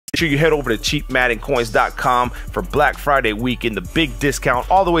sure you head over to cheapmaddencoins.com for Black Friday weekend, the big discount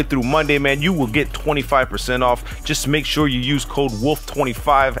all the way through Monday, man. You will get 25% off. Just make sure you use code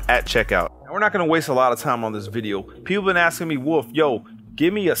WOLF25 at checkout. Now, we're not going to waste a lot of time on this video. People have been asking me, Wolf, yo,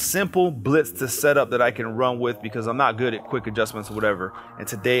 give me a simple blitz to set up that I can run with because I'm not good at quick adjustments or whatever. And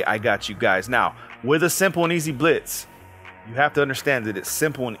today I got you guys. Now, with a simple and easy blitz, you have to understand that it's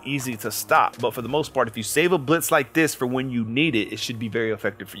simple and easy to stop. But for the most part, if you save a blitz like this for when you need it, it should be very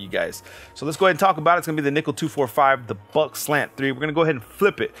effective for you guys. So let's go ahead and talk about it. It's going to be the nickel 245, the buck slant 3. We're going to go ahead and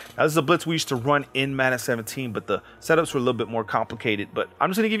flip it. Now, this is a blitz we used to run in Madden 17, but the setups were a little bit more complicated. But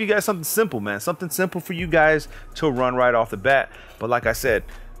I'm just going to give you guys something simple, man. Something simple for you guys to run right off the bat. But like I said,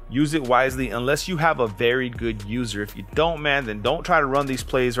 use it wisely unless you have a very good user. If you don't, man, then don't try to run these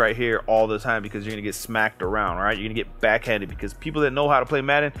plays right here all the time because you're gonna get smacked around, all right? You're gonna get backhanded because people that know how to play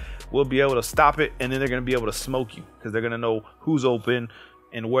Madden will be able to stop it, and then they're gonna be able to smoke you because they're gonna know who's open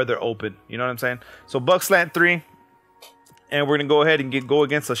and where they're open. You know what I'm saying? So buck slant 3, and we're gonna go ahead and go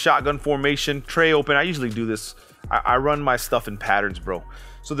against a shotgun formation, tray open. I usually do this. I run my stuff in patterns, bro.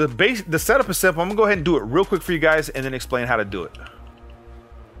 So the setup is simple. I'm gonna go ahead and do it real quick for you guys and then explain how to do it.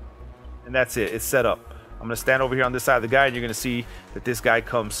 And that's it. It's set up. I'm going to stand over here on this side of the guy, and you're going to see that this guy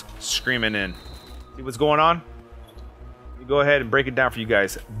comes screaming in. See what's going on? Let me go ahead and break it down for you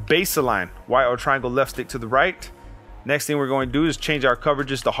guys. Baseline, Y or triangle left stick to the right. Next thing we're going to do is change our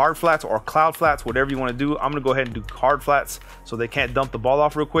coverages to hard flats or cloud flats, whatever you want to do. I'm going to go ahead and do hard flats so they can't dump the ball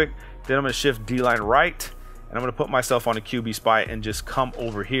off real quick. Then I'm going to shift D-line right, and I'm going to put myself on a QB spy and just come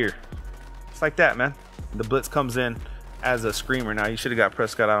over here. Just like that, man. The blitz comes in as a screamer. Now, you should have got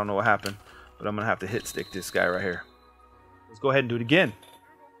Prescott. I don't know what happened, but I'm gonna have to hit stick this guy right here. Let's go ahead and do it again.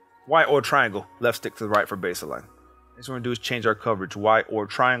 Y or triangle, left stick to the right for baseline. Next what we're gonna do is change our coverage. Y or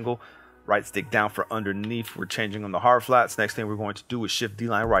triangle, right stick down for underneath. We're changing on the hard flats. Next thing we're going to do is shift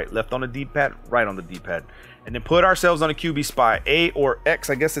D-line right, left on the D-pad, right on the D-pad, and then put ourselves on a QB spy. A or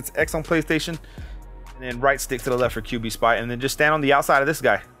X, I guess it's X on PlayStation. And then right stick to the left for QB spy, and then just stand on the outside of this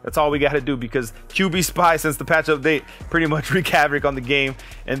guy. That's all we got to do because QB spy, since the patch update, pretty much wreak havoc on the game,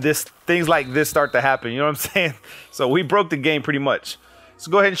 and things like this start to happen. You know what I'm saying? So we broke the game pretty much. So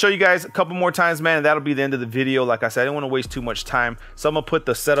go ahead and show you guys a couple more times, man, and that'll be the end of the video. Like I said, I didn't want to waste too much time, so I'm gonna put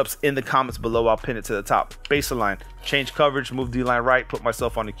the setups in the comments below. I'll pin it to the top. Baseline, change coverage, move D-line right, put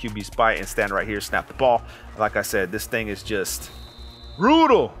myself on the QB spy, and stand right here, snap the ball. Like I said, this thing is just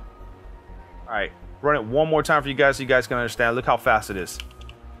brutal. All right. Run it one more time for you guys so you guys can understand. Look how fast it is.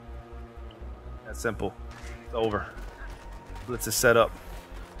 That's simple. It's over. Blitz is set up.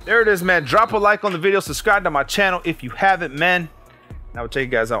 There it is, man. Drop a like on the video. Subscribe to my channel if you haven't, man. And I will check you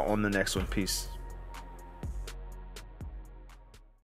guys out on the next one. Peace.